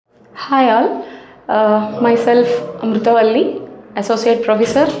Hi all, myself Amrutavalli, Associate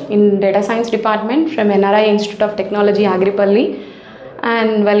Professor in Data Science Department from NRI Institute of Technology, Agripalli,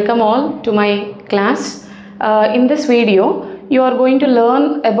 and welcome all to my class. In this video, you are going to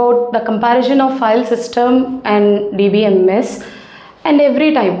learn about the comparison of file system and DBMS. And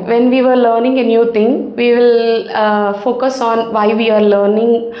every time when we were learning a new thing, we will focus on why we are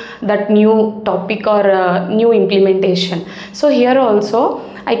learning that new topic or new implementation. So here also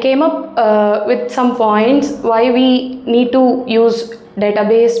I came up with some points why we need to use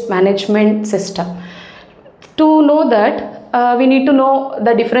database management system. To know that, we need to know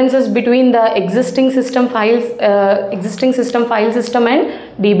the differences between the existing system file system and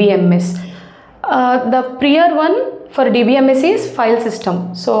DBMS. The prior one for DBMS is file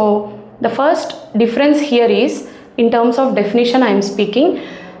system. So the first difference here is, in terms of definition I am speaking,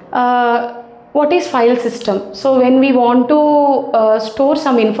 what is file system? So when we want to store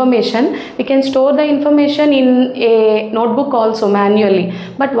some information, we can store the information in a notebook also manually.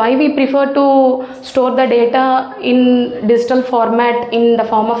 But why we prefer to store the data in digital format in the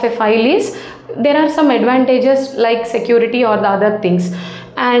form of a file is, there are some advantages like security or the other things.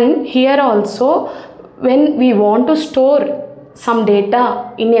 And here also, when we want to store some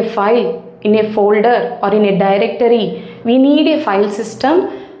data in a file, in a folder or in a directory, we need a file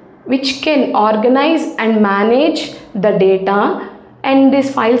system which can organize and manage the data, and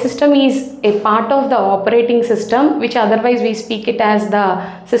this file system is a part of the operating system, which otherwise we speak it as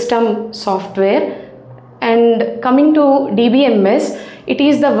the system software. And coming to DBMS, it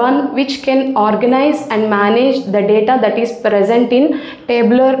is the one which can organize and manage the data that is present in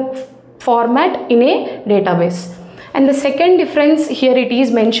tabular format in a database. And the second difference here, it is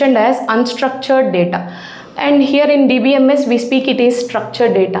mentioned as unstructured data, and here in DBMS we speak it is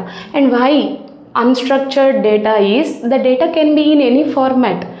structured data. And why unstructured data is, the data can be in any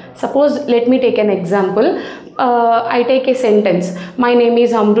format. Suppose, let me take an example. I take a sentence, my name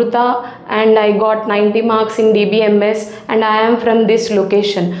is Amruta and I got 90 marks in DBMS and I am from this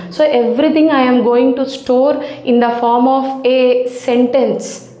location. So everything I am going to store in the form of a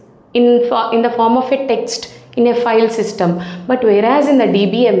sentence, in the form of a text in a file system. But whereas in the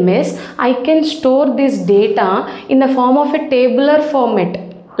DBMS, I can store this data in the form of a tabular format,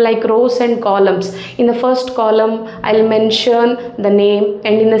 like rows and columns. In the first column I'll mention the name,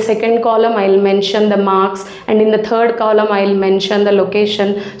 and in the second column I'll mention the marks, and in the third column I'll mention the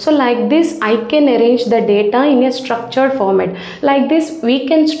location. So like this I can arrange the data in a structured format. Like this we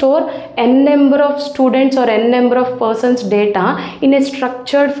can store n number of students or n number of persons data in a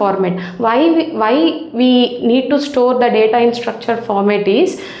structured format. Why we need to store the data in structured format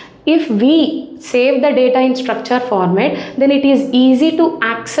is, if we save the data in structured format, then it is easy to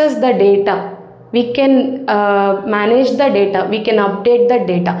access the data. We can manage the data, we can update the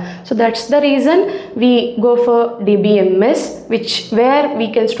data. So that's the reason we go for DBMS, where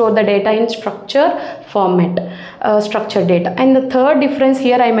we can store the data in structured format, structured data. And the third difference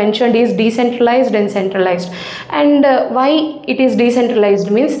here I mentioned is decentralized and centralized. And why it is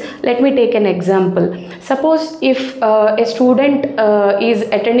decentralized means, let me take an example. Suppose if a student is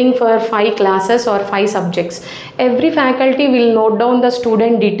attending for 5 classes or 5 subjects, every faculty will note down the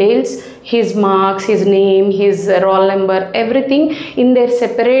student details, his marks, his name, his roll number, everything in their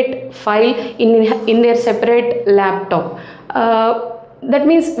separate file, in their separate laptop. That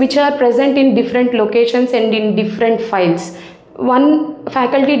means which are present in different locations and in different files. One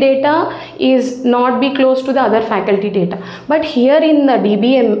faculty data is not be close to the other faculty data. But here in the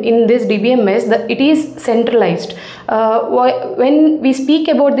this DBMS, it is centralized. When we speak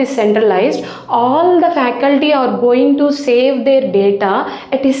about this centralized, all the faculty are going to save their data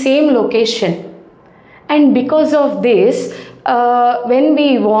at the same location. And because of this, when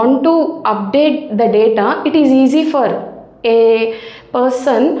we want to update the data, it is easy for a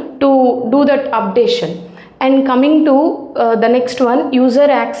person to do that updation. And coming to the next one, user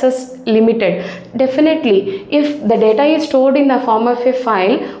access limited. Definitely, if the data is stored in the form of a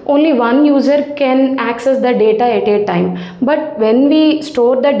file, only one user can access the data at a time. But when we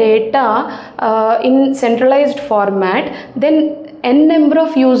store the data in centralized format, then n number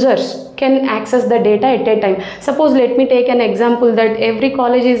of users can access the data at a time. Suppose, let me take an example that every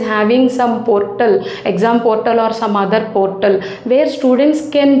college is having some portal, exam portal or some other portal, where students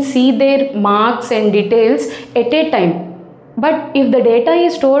can see their marks and details at a time. But if the data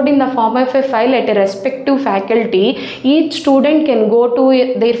is stored in the form of a file at a respective faculty, each student can go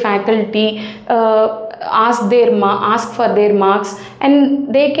to their faculty, ask for their marks,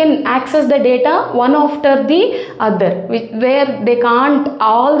 and they can access the data one after the other, where they can't,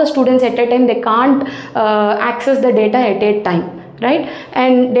 all the students at a time, they can't access the data at a time. right?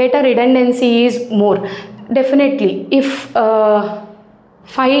 And data redundancy is more. Definitely, if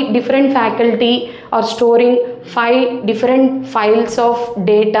 5 different faculty are storing 5 different files of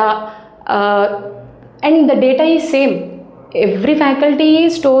data, and the data is same, every faculty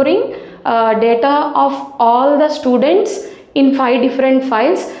is storing data of all the students in 5 different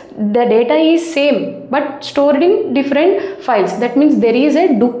files, the data is same but stored in different files. That means there is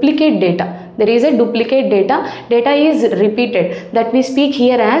a duplicate data. There is a duplicate data is repeated, that we speak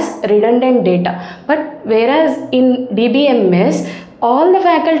here as redundant data. But whereas in DBMS, all the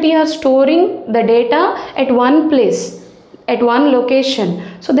faculty are storing the data at one place, at one location,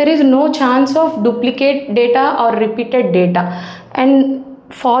 so there is no chance of duplicate data or repeated data. And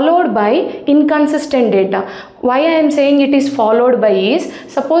followed by inconsistent data. Why I am saying it is followed by is,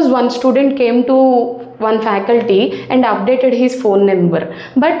 suppose one student came to one faculty and updated his phone number,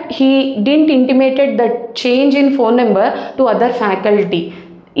 but he didn't intimated the change in phone number to other faculty.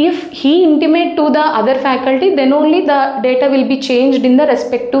 If he intimate to the other faculty, then only the data will be changed in the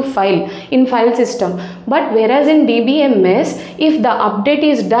respective file, in file system. But whereas in DBMS, if the update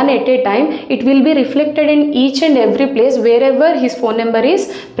is done at a time, it will be reflected in each and every place wherever his phone number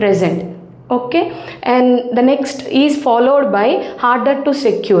is present. Okay, and the next is followed by harder to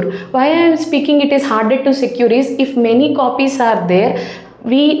secure. Why I am speaking it is harder to secure is, if many copies are there,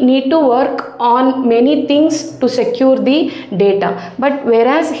 we need to work on many things to secure the data. But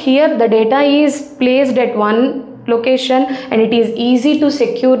whereas here the data is placed at one location and it is easy to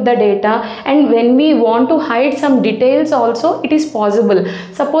secure the data, and when we want to hide some details also, it is possible.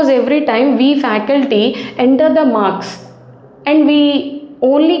 Suppose every time we faculty enter the marks and we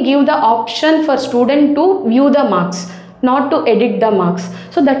only give the option for student to view the marks, not to edit the marks.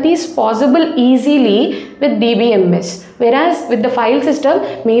 So that is possible easily with DBMS. Whereas with the file system,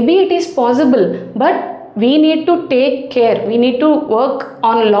 maybe it is possible, but we need to take care. We need to work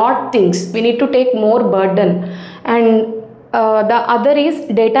on lot things. We need to take more burden. And the other is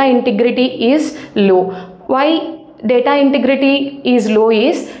data integrity is low. Why data integrity is low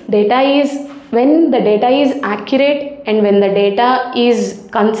is, when the data is accurate and when the data is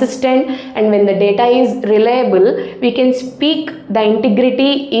consistent and when the data is reliable, we can speak the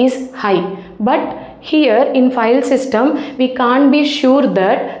integrity is high. But here in file system, we can't be sure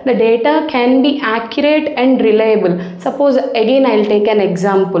that the data can be accurate and reliable. Suppose again I'll take an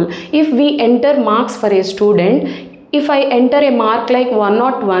example. If we enter marks for a student, if I enter a mark like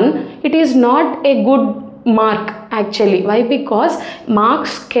 101, it is not a good mark actually. Why? Because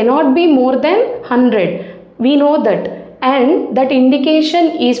marks cannot be more than 100. We know that, and that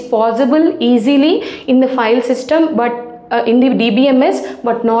indication is possible easily in the file system, but in the DBMS,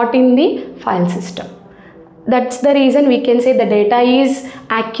 but not in the file system. That's the reason we can say the data is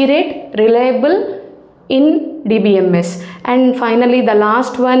accurate, reliable in DBMS. And finally, the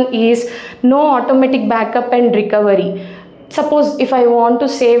last one is no automatic backup and recovery. Suppose if I want to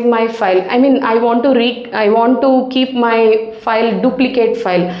save my file, I want to keep my file, duplicate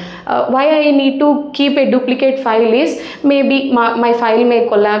file. Why I need to keep a duplicate file is, maybe my file may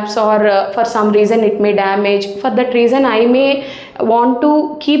collapse, or for some reason it may damage. For that reason I may want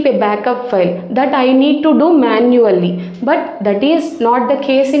to keep a backup file, that I need to do manually. But that is not the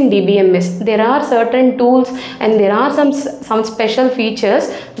case in DBMS. There are certain tools and there are some special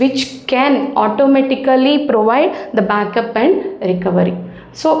features which can automatically provide the backup and recovery.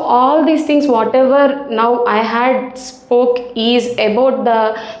 So all these things, whatever now I had spoke, is about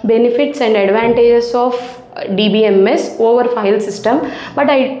the benefits and advantages of DBMS over file system. But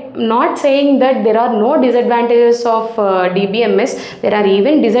I'm not saying that there are no disadvantages of DBMS. There are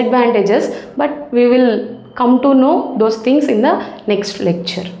even disadvantages, but we will come to know those things in the next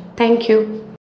lecture. Thank you.